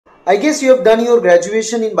I guess you have done your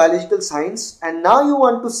graduation in biological science and now you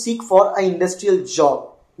want to seek for an industrial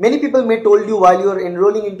job. Many people may told you while you are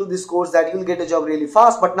enrolling into this course that you will get a job really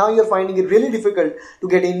fast, but now you are finding it really difficult to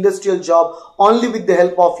get an industrial job only with the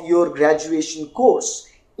help of your graduation course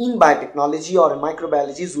in biotechnology or in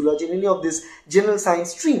microbiology, zoology, any of this general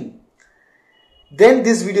science stream. Then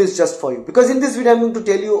this video is just for you, because in this video I am going to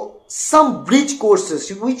tell you some bridge courses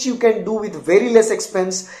which you can do with very less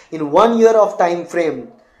expense in 1 year of time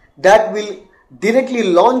frame that will directly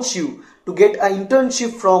launch you to get an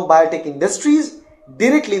internship from biotech industries,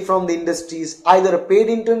 directly from the industries, either a paid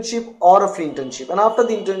internship or a free internship, and after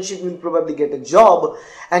the internship you will probably get a job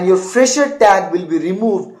and your fresher tag will be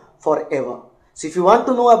removed forever. So if you want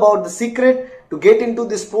to know about the secret to get into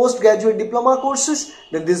this postgraduate diploma courses,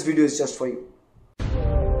 then this video is just for you.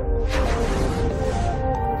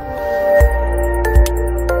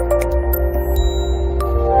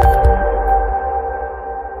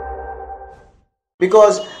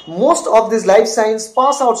 Because most of these life science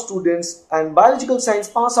pass out students and biological science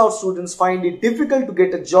pass out students find it difficult to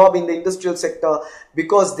get a job in the industrial sector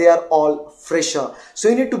because they are all fresher. So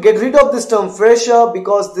you need to get rid of this term fresher,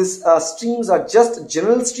 because these streams are just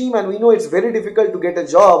general stream and we know it's very difficult to get a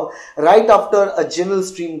job right after a general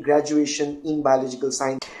stream graduation in biological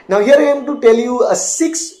science. Now here I am to tell you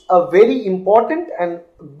six very important and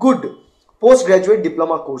good postgraduate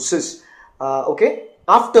diploma courses. Okay.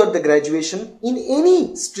 After the graduation in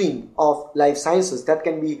any stream of life sciences. That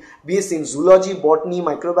can be BSc in zoology, botany,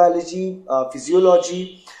 microbiology,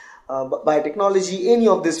 physiology, biotechnology, any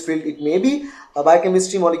of this field it may be,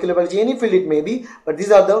 biochemistry, molecular biology, any field it may be, but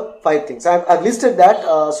these are the 5 things. I've listed that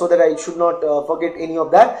so that I should not forget any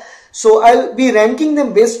of that. So I'll be ranking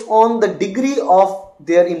them based on the degree of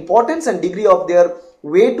their importance and degree of their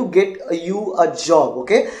way to get you a job.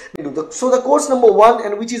 Okay, so the course number 1,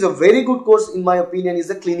 and which is a very good course in my opinion, is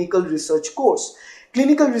the clinical research course.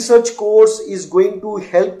 Clinical research course is going to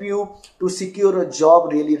help you to secure a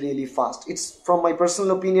job really fast. It's from my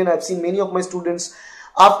personal opinion. I've seen many of my students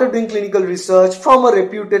after doing clinical research from a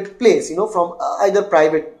reputed place, you know, from either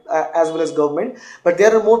private as well as government, but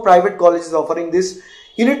there are more private colleges offering this.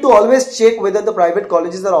 You need to always check whether the private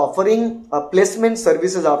colleges are offering placement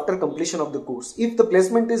services after completion of the course. If the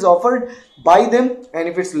placement is offered by them and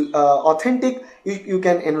if it's authentic, you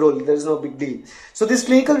can enroll. There is no big deal. So this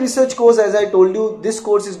clinical research course, as I told you, this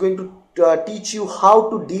course is going to teach you how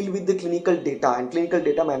to deal with the clinical data and clinical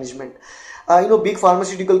data management. You know, big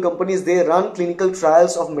pharmaceutical companies, they run clinical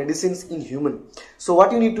trials of medicines in human. So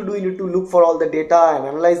what you need to do, you need to look for all the data and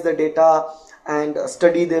analyze the data and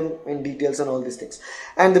study them in details and all these things.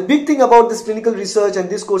 And the big thing about this clinical research and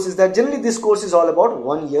this course is that generally this course is all about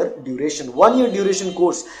 1 year duration. 1 year duration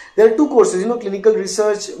course. There are 2 courses, you know, clinical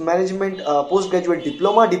research management postgraduate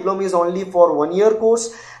diploma. Diploma is only for 1 year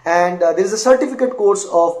course, and there is a certificate course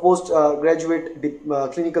of postgraduate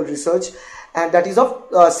clinical research, and that is of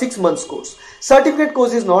 6 months course. Certificate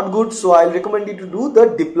course is not good, so I'll recommend you to do the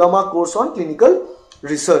diploma course on clinical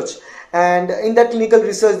research. And in that clinical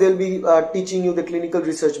research, they'll be teaching you the clinical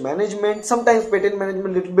research management, sometimes patent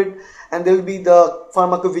management a little bit, and there will be the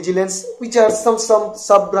pharmacovigilance, which are some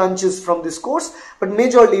sub branches from this course, but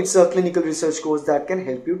majorly it's a clinical research course that can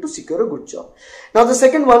help you to secure a good job. Now the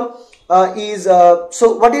second one is,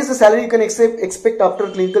 so what is the salary you can expect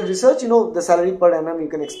after clinical research? You know, the salary per annum you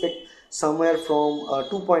can expect somewhere from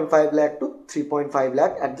 2.5 lakh to 3.5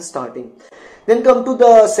 lakh at the starting. Then come to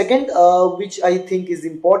the second, which I think is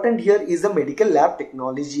important here, is the medical lab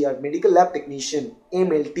technology or medical lab technician,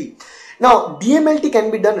 MLT. Now DMLT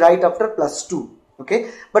can be done right after +2.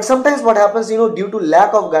 Okay, but sometimes what happens, you know, due to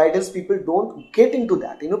lack of guidance, people don't get into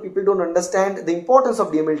that. You know, people don't understand the importance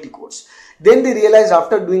of DMLT course. Then they realize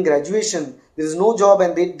after doing graduation there is no job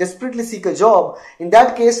and they desperately seek a job. In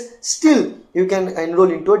that case, still you can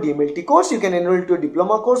enroll into a DMLT course. You can enroll into a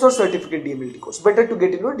diploma course or certificate DMLT course. Better to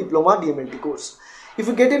get into a diploma DMLT course. If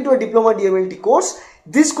you get into a diploma DMLT course,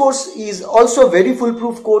 this course is also a very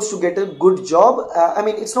foolproof course to get a good job. I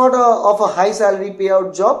mean, it's not of a high salary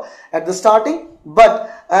payout job at the starting,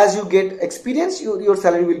 but as you get experience, your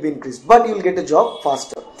salary will be increased, but you will get a job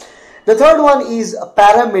faster. The third one is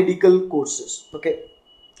paramedical courses. Okay,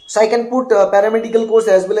 so I can put paramedical course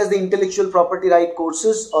as well as the intellectual property right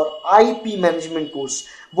courses or IP management course,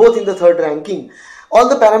 both in the third ranking. All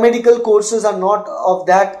the paramedical courses are not of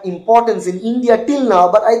that importance in India till now,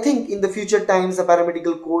 but I think in the future times the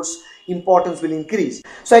paramedical course importance will increase.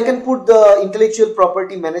 So I can put the intellectual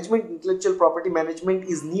property management. Intellectual property management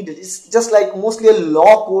is needed. It's just like mostly a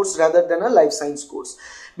law course rather than a life science course.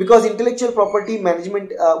 because intellectual property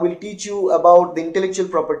management will teach you about the intellectual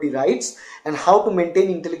property rights and how to maintain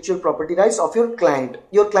intellectual property rights of your client.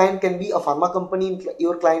 Your client can be a pharma company,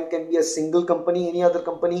 your client can be a single company, any other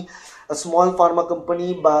company, a small pharma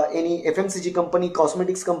company, any FMCG company,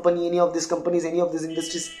 cosmetics company, any of these companies, any of these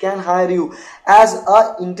industries can hire you as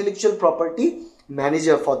a intellectual property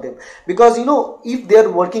manager for them, because if they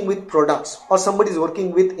are working with products or somebody is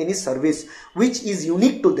working with any service which is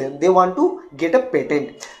unique to them, they want to get a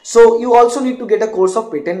patent. So you also need to get a course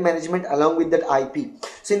of patent management along with that IP.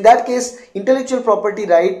 So in that case, intellectual property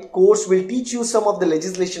right course will teach you some of the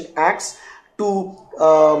legislation acts to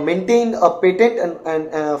maintain a patent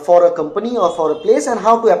and for a company or for a place, and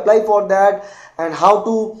how to apply for that, and how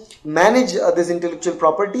to manage this intellectual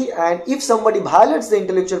property, and if somebody violates the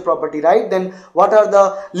intellectual property right, then what are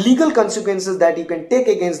the legal consequences that you can take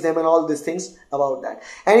against them, and all these things about that.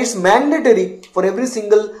 And it's mandatory for every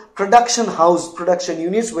single production house, production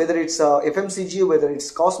units, whether it's FMCG, whether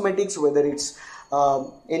it's cosmetics, whether it's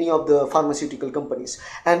any of the pharmaceutical companies.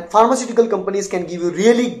 And pharmaceutical companies can give you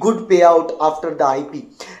really good payout after the IP,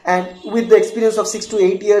 and with the experience of 6 to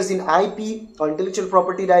 8 years in IP or intellectual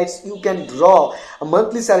property rights, you can draw a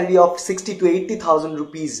monthly salary of 60 to 80,000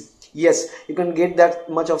 rupees. Yes, you can get that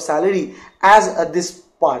much of salary as this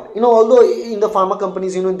part. Although in the pharma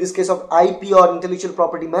companies, in this case of IP or intellectual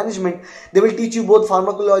property management, they will teach you both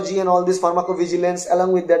pharmacology and all this pharmacovigilance.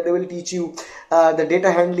 Along with that, they will teach you the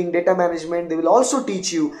data handling, data management. They will also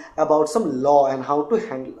teach you about some law and how to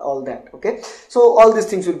handle all that. Okay, so all these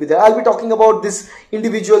things will be there. I'll be talking about this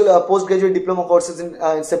individual postgraduate diploma courses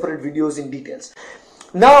in separate videos in details.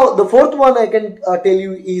 Now, the fourth one I can tell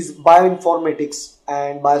you is bioinformatics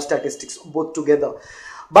and biostatistics, both together.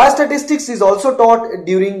 Biostatistics is also taught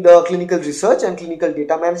during the clinical research and clinical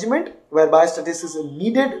data management, where biostatistics is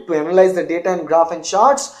needed to analyze the data and graph and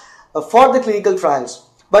charts for the clinical trials.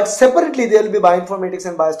 But separately, there will be bioinformatics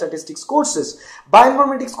and biostatistics courses.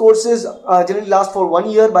 Bioinformatics courses generally last for 1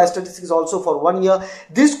 year. Biostatistics is also for 1 year.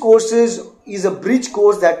 This courses is a bridge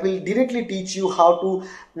course that will directly teach you how to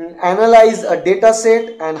analyze a data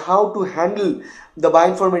set and how to handle the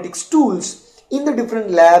bioinformatics tools in the different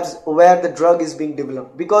labs where the drug is being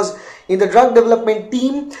developed. Because in the drug development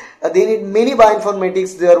team, they need many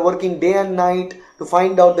bioinformatics. They are working day and night to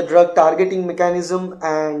find out the drug targeting mechanism,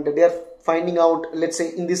 and they are finding out, let's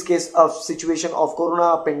say in this case of situation of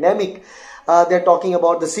corona pandemic, they're talking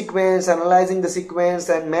about the sequence, analyzing the sequence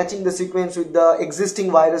and matching the sequence with the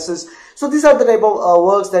existing viruses. So these are the type of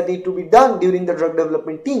works that need to be done during the drug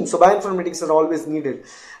development team. So bioinformatics are always needed.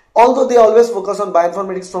 Although they always focus on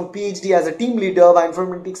bioinformatics from PhD as a team leader,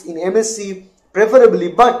 bioinformatics in MSc preferably,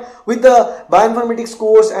 but with the bioinformatics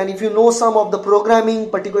course, and if you know some of the programming,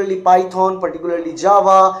 particularly Python, particularly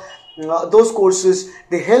Java, those courses,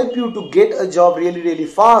 they help you to get a job really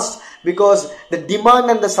fast, because the demand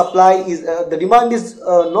and the supply is, the demand is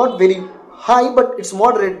not very high, but it's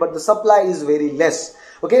moderate, but the supply is very less.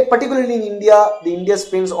 Okay, particularly in India, India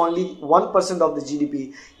spends only 1% of the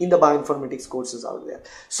GDP in the bioinformatics courses out there.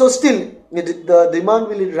 So still, the demand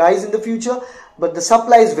will rise in the future, but the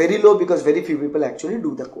supply is very low because very few people actually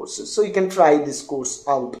do the courses. So you can try this course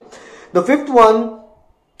out. The fifth one,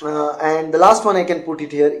 and the last one I can put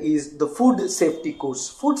it here, is the food safety course.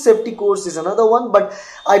 Food safety course is another one, but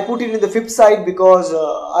I put it in the fifth side because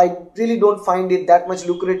I really don't find it that much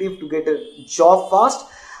lucrative to get a job fast.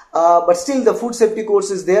 But still, the food safety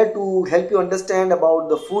course is there to help you understand about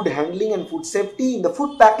the food handling and food safety in the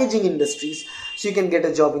food packaging industries, so you can get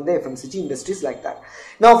a job in the FMCG industries like that.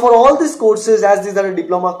 Now, for all these courses, as these are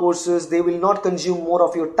diploma courses, they will not consume more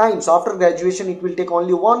of your time. So after graduation, it will take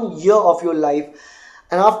only 1 year of your life,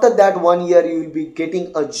 and after that 1 year, you will be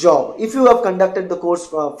getting a job. If you have conducted the course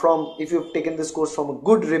if you have taken this course from a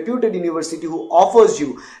good reputed university who offers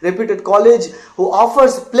you, reputed college who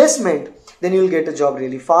offers placement, then you will get a job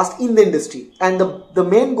really fast in the industry. And the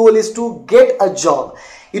main goal is to get a job.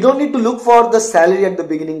 You don't need to look for the salary at the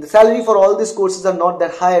beginning. The salary for all these courses are not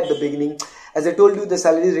that high at the beginning. As I told you, the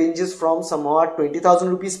salary ranges from somewhat 20,000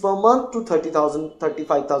 rupees per month to 30,000,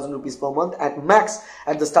 35,000 rupees per month at max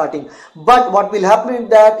at the starting. But what will happen is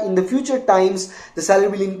that in the future times, the salary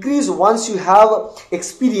will increase once you have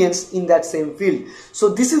experience in that same field. So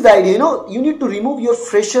this is the idea. You need to remove your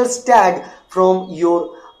freshers tag from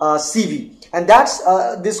your CV. and that's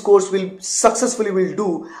this course will successfully will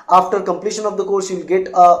do. After completion of the course, you'll get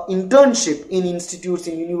a internship in institutes,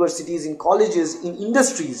 in universities, in colleges, in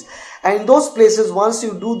industries, and in those places, once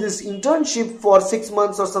you do this internship for 6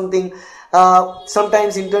 months or something,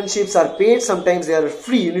 sometimes internships are paid, sometimes they are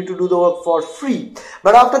free. You need to do the work for free.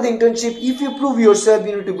 But after the internship, if you prove yourself,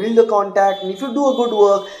 you need to build a contact, and if you do a good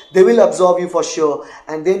work, they will absorb you for sure,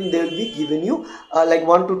 and then they will be giving you like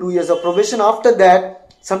 1 to 2 years of probation. After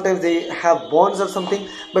that, sometimes they have bonds or something,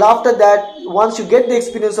 but after that, once you get the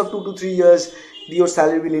experience of 2 to 3 years, your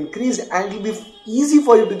salary will increase, and it will be easy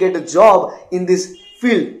for you to get a job in this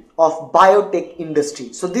field of biotech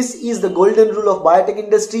industry. So this is the golden rule of biotech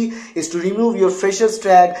industry, is to remove your freshers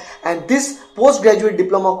tag, and this postgraduate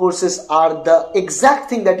diploma courses are the exact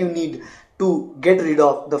thing that you need to get rid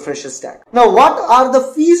of the freshers tag. Now, what are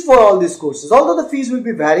the fees for all these courses? Although the fees will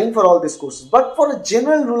be varying for all these courses, but for a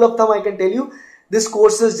general rule of thumb, I can tell you these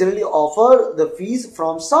courses generally offer the fees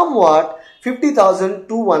from somewhat 50,000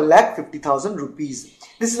 to 1,50,000 rupees.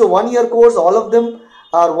 This is a 1-year course. All of them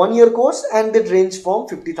are 1-year course, and they range from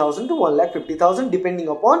 50,000 to 1,50,000 depending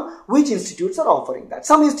upon which institutes are offering that.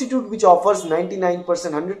 Some institute which offers 99%,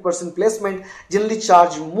 100% placement generally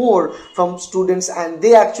charge more from students, and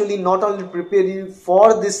they actually not only prepare you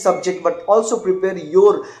for this subject but also prepare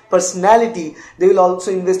your personality. They will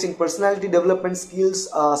also invest in personality development skills,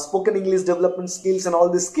 spoken English development skills, and all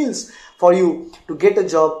these skills for you to get a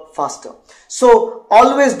job faster. So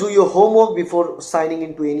always do your homework before signing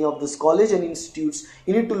into any of this college and institutes.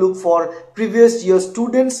 You need to look for previous year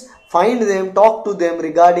students, find them, talk to them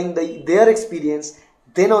regarding their experience,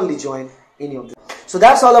 then only join any of them. So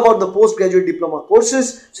that's all about the postgraduate diploma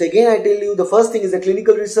courses. So again, I tell you, the first thing is the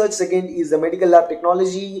clinical research, second is the medical lab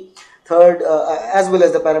technology, third as well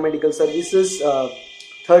as the paramedical services,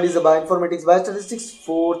 third is the bioinformatics, biostatistics,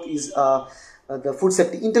 fourth is the food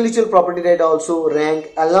safety, intellectual property right also rank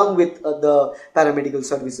along with the paramedical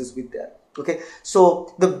services with that. Okay,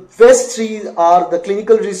 so the best three are the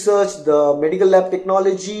clinical research, the medical lab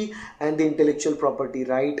technology, and the intellectual property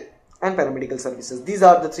right and paramedical services. These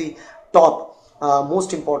are the three top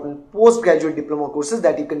most important postgraduate diploma courses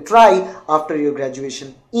that you can try after your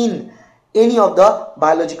graduation in any of the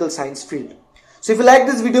biological science field. So if you like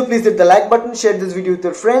this video, please hit the like button, share this video with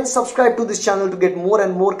your friends, subscribe to this channel to get more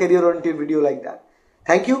and more career oriented video like that.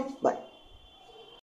 Thank you. Bye.